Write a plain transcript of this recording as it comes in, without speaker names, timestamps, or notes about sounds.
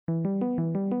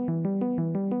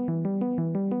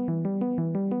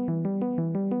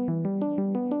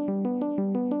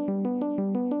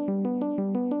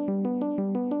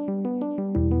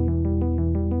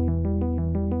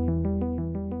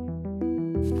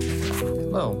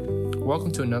Hello, welcome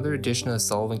to another edition of the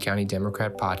Sullivan County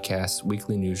Democrat Podcast's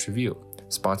Weekly News Review,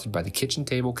 sponsored by the Kitchen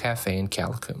Table Cafe in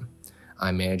Callicoon.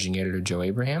 I'm Managing Editor Joe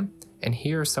Abraham, and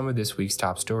here are some of this week's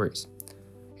top stories.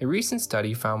 A recent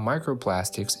study found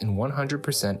microplastics in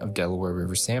 100% of Delaware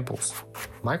River samples.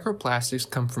 Microplastics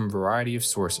come from a variety of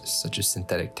sources, such as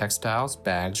synthetic textiles,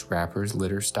 bags, wrappers,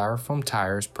 litter, styrofoam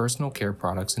tires, personal care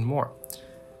products, and more.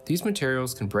 These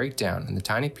materials can break down, and the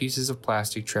tiny pieces of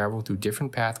plastic travel through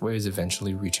different pathways,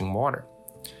 eventually reaching water.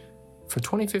 From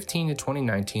 2015 to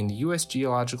 2019, the U.S.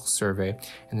 Geological Survey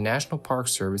and the National Park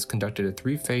Service conducted a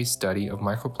three-phase study of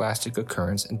microplastic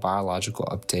occurrence and biological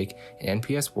uptake in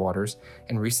NPS waters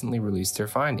and recently released their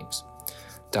findings.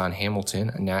 Don Hamilton,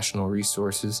 a National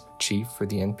Resources Chief for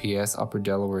the NPS Upper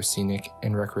Delaware Scenic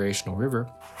and Recreational River,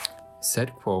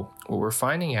 said, quote, "What we're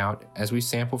finding out as we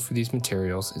sample for these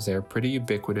materials is they are pretty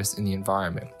ubiquitous in the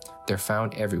environment. They're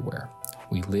found everywhere.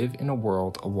 We live in a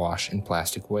world awash in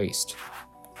plastic waste."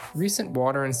 Recent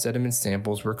water and sediment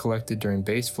samples were collected during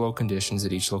base flow conditions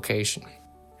at each location.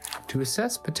 To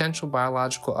assess potential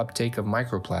biological uptake of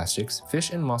microplastics,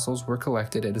 fish and mussels were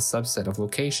collected at a subset of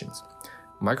locations.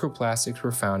 Microplastics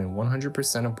were found in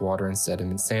 100% of water and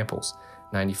sediment samples,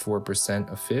 94%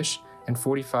 of fish, and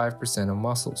 45% of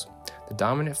mussels. The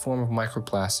dominant form of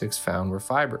microplastics found were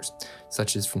fibers,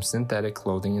 such as from synthetic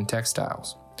clothing and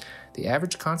textiles. The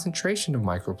average concentration of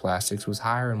microplastics was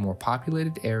higher in more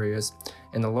populated areas,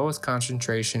 and the lowest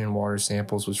concentration in water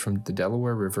samples was from the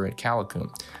Delaware River at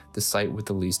Callicoon, the site with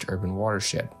the least urban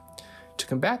watershed. To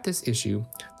combat this issue,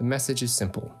 the message is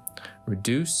simple: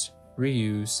 reduce,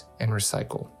 reuse, and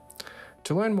recycle.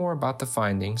 To learn more about the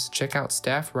findings, check out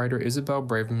staff writer Isabel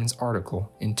Braverman's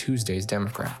article in Tuesday's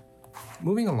Democrat.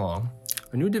 Moving along,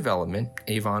 a new development,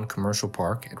 Avon Commercial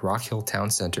Park at Rock Hill Town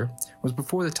Center, was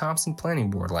before the Thompson Planning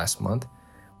Board last month,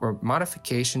 where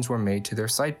modifications were made to their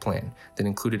site plan that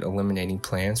included eliminating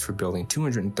plans for building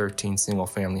 213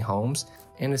 single-family homes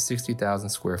and a 60,000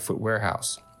 square foot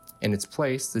warehouse. In its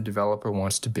place, the developer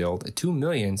wants to build a 2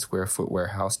 million square foot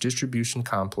warehouse distribution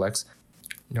complex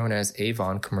known as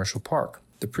Avon Commercial Park.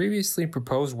 The previously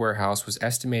proposed warehouse was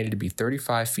estimated to be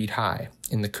 35 feet high.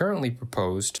 In the currently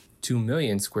proposed 2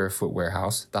 million square foot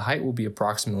warehouse, the height will be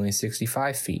approximately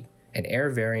 65 feet, and air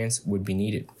variance would be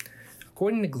needed.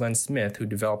 According to Glenn Smith, who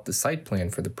developed the site plan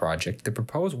for the project, the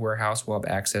proposed warehouse will have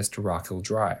access to Rock Hill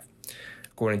Drive.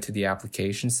 According to the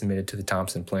application submitted to the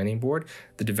Thompson Planning Board,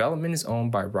 the development is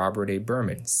owned by Robert A.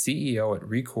 Berman, CEO at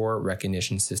Recor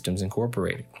Recognition Systems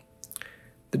Incorporated.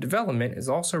 The development is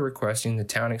also requesting the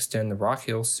town extend the Rock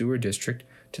Hill Sewer District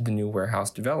to the new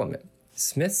warehouse development.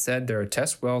 Smith said there are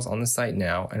test wells on the site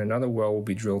now, and another well will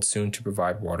be drilled soon to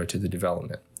provide water to the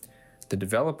development. The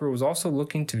developer was also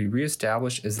looking to be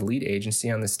reestablished as the lead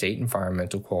agency on the State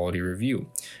Environmental Quality Review,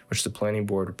 which the Planning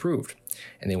Board approved,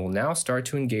 and they will now start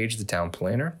to engage the town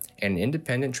planner and an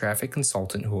independent traffic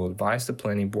consultant who will advise the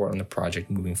Planning Board on the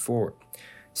project moving forward.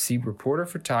 See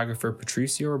reporter-photographer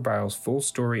Patricio Urbile's full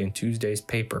story in Tuesday's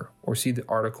paper, or see the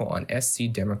article on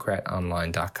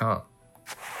scdemocratonline.com.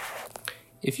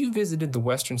 If you visited the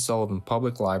Western Sullivan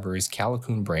Public Library's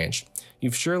Callicoon branch,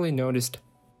 you've surely noticed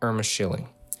Irma Schilling.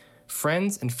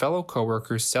 Friends and fellow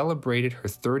coworkers celebrated her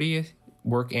 30th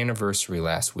work anniversary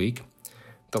last week.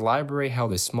 The library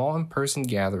held a small in-person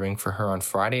gathering for her on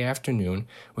Friday afternoon,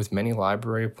 with many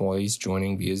library employees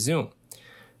joining via Zoom.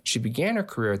 She began her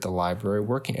career at the library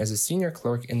working as a senior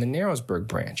clerk in the Narrowsburg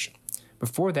branch.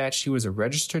 Before that, she was a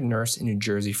registered nurse in New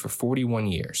Jersey for 41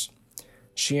 years.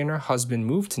 She and her husband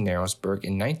moved to Narrowsburg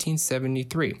in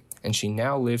 1973, and she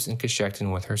now lives in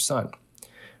Coshocton with her son.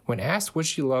 When asked what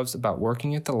she loves about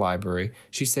working at the library,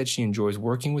 she said she enjoys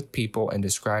working with people and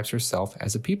describes herself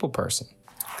as a people person.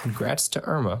 Congrats to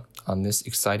Irma on this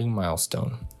exciting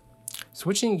milestone.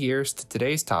 Switching gears to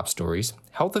today's top stories,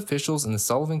 health officials in the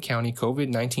Sullivan County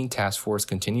COVID-19 Task Force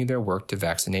continue their work to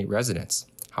vaccinate residents.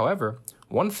 However,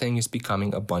 one thing is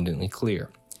becoming abundantly clear.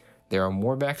 There are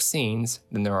more vaccines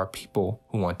than there are people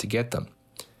who want to get them.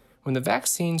 When the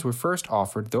vaccines were first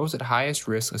offered, those at highest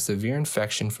risk of severe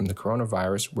infection from the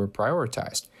coronavirus were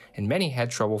prioritized, and many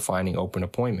had trouble finding open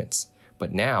appointments.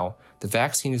 But now, the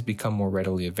vaccine has become more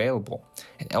readily available,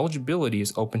 and eligibility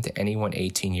is open to anyone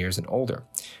 18 years and older,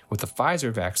 with the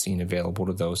Pfizer vaccine available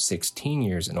to those 16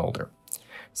 years and older.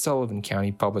 Sullivan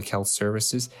County Public Health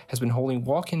Services has been holding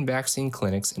walk-in vaccine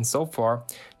clinics, and so far,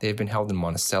 they have been held in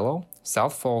Monticello,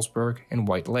 South Fallsburg, and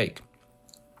White Lake.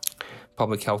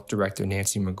 Public Health Director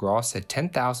Nancy McGraw said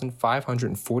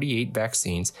 10,548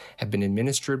 vaccines have been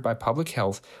administered by Public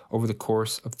Health over the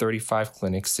course of 35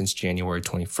 clinics since January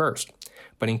 21st,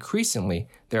 but increasingly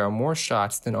there are more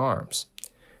shots than arms.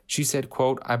 She said,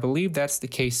 quote, "I believe that's the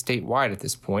case statewide at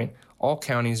this point. All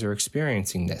counties are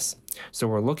experiencing this. So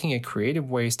we're looking at creative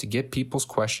ways to get people's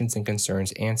questions and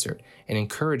concerns answered and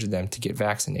encourage them to get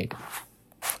vaccinated."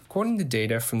 According to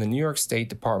data from the New York State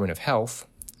Department of Health,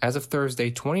 as of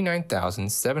Thursday,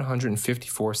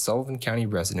 29,754 Sullivan County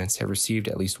residents have received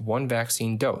at least one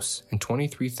vaccine dose, and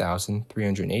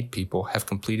 23,308 people have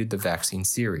completed the vaccine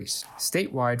series.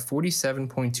 Statewide,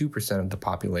 47.2% of the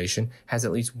population has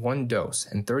at least one dose,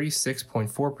 and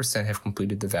 36.4% have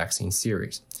completed the vaccine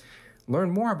series.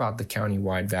 Learn more about the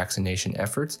county-wide vaccination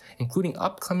efforts, including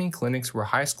upcoming clinics where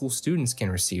high school students can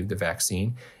receive the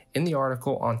vaccine, in the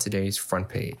article on today's front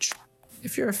page.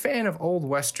 If you're a fan of old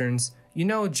westerns, you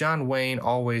know John Wayne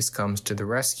always comes to the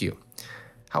rescue.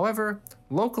 However,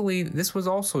 locally, this was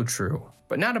also true,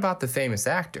 but not about the famous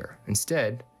actor.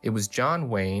 Instead, it was John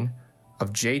Wayne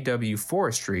of J.W.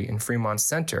 Forestry in Fremont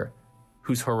Center,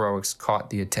 whose heroics caught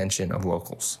the attention of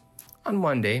locals. On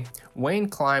Monday, Wayne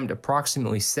climbed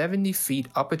approximately 70 feet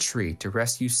up a tree to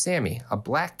rescue Sammy, a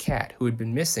black cat who had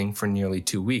been missing for nearly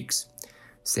 2 weeks.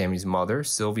 Sammy's mother,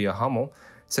 Sylvia Hummel,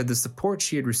 said the support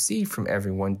she had received from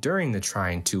everyone during the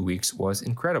trying 2 weeks was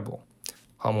incredible.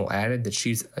 Hummel added that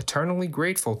she's eternally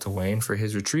grateful to Wayne for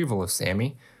his retrieval of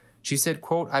Sammy. She said,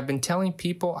 quote, "I've been telling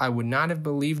people I would not have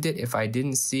believed it if I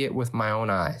didn't see it with my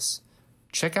own eyes."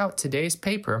 Check out today's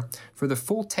paper for the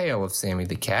full tale of Sammy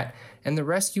the cat and the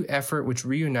rescue effort which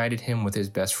reunited him with his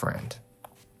best friend.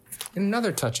 In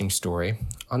another touching story,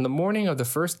 on the morning of the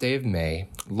first day of May,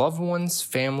 loved ones,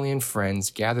 family, and friends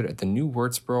gathered at the new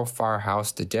Wurtsboro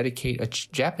Firehouse to dedicate a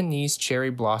Japanese cherry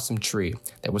blossom tree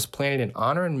that was planted in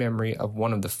honor and memory of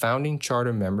one of the founding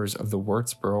charter members of the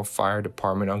Wurtsboro Fire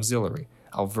Department Auxiliary,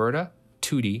 Alverta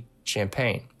Tootie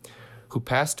Champagne, who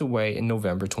passed away in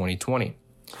November 2020.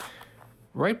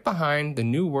 Right behind the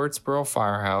new Wurtsboro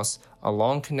Firehouse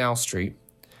along Canal Street,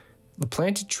 the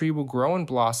planted tree will grow and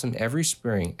blossom every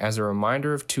spring as a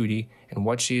reminder of Tootie and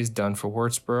what she has done for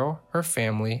Wurtsboro, her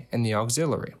family, and the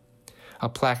auxiliary. A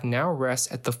plaque now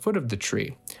rests at the foot of the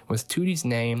tree with Tootie's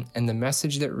name and the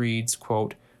message that reads,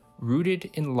 quote,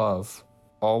 "Rooted in love,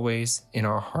 always in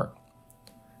our heart."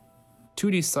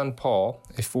 Tootie's son Paul,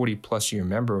 a 40-plus year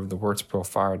member of the Wurtsboro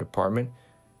Fire Department,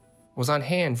 was on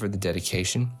hand for the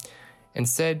dedication and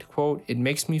said, quote, "It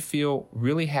makes me feel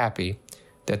really happy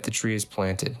that the tree is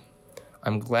planted.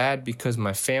 I'm glad because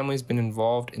my family's been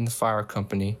involved in the fire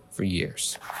company for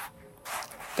years."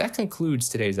 That concludes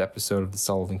today's episode of the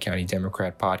Sullivan County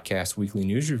Democrat Podcast Weekly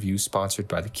News Review, sponsored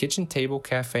by the Kitchen Table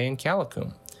Cafe in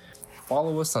Calicoon.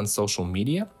 Follow us on social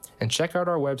media and check out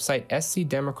our website,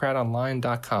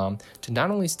 scdemocratonline.com, to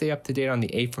not only stay up to date on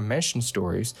the aforementioned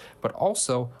stories, but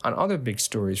also on other big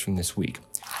stories from this week,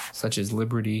 such as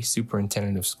Liberty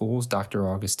Superintendent of Schools Dr.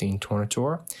 Augustine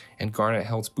Tornatore and Garnet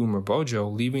Health's Boomer Bojo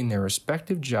leaving their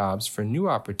respective jobs for new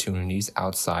opportunities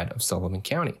outside of Sullivan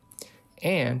County,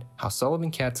 and how Sullivan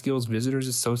Catskills Visitors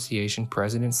Association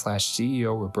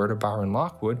President/CEO Roberta Byron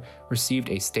Lockwood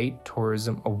received a State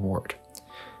Tourism Award.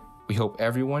 We hope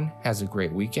everyone has a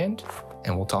great weekend,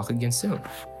 and we'll talk again soon.